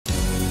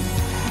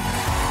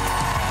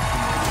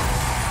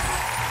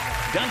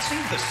Dancing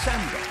the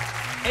Samba,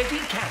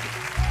 Eddie Kadi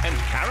and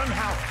Karen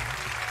Hauer.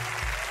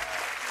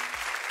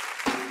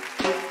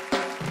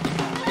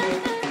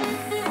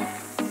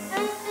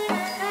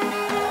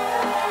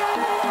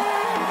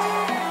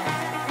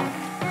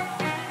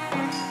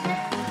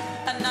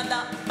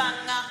 Another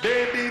banger.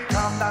 Baby,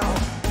 calm down,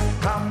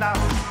 calm down.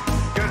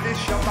 Girl,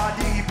 it's your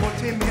body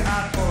putting me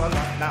out for a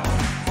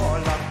lockdown, for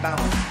a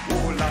lockdown.